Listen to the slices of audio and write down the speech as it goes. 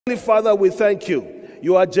Father, we thank you.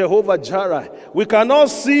 You are Jehovah Jireh. We cannot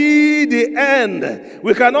see the end.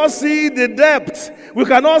 We cannot see the depth. We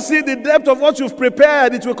cannot see the depth of what you've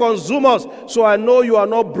prepared. It will consume us. So I know you are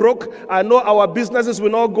not broke. I know our businesses will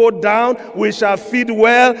not go down. We shall feed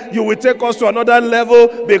well. You will take us to another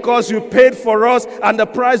level because you paid for us, and the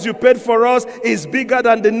price you paid for us is bigger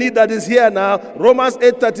than the need that is here now. Romans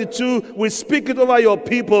 8:32, we speak it over your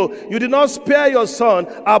people. You did not spare your son.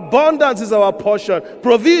 Abundance is our portion.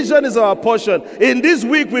 Provision is our portion. In this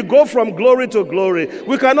week we go from glory to glory.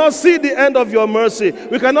 We cannot see the end of your mercy.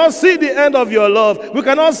 We cannot see the end of your love. We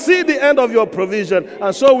cannot see the end of your provision.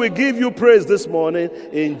 And so we give you praise this morning.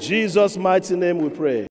 In Jesus' mighty name we pray.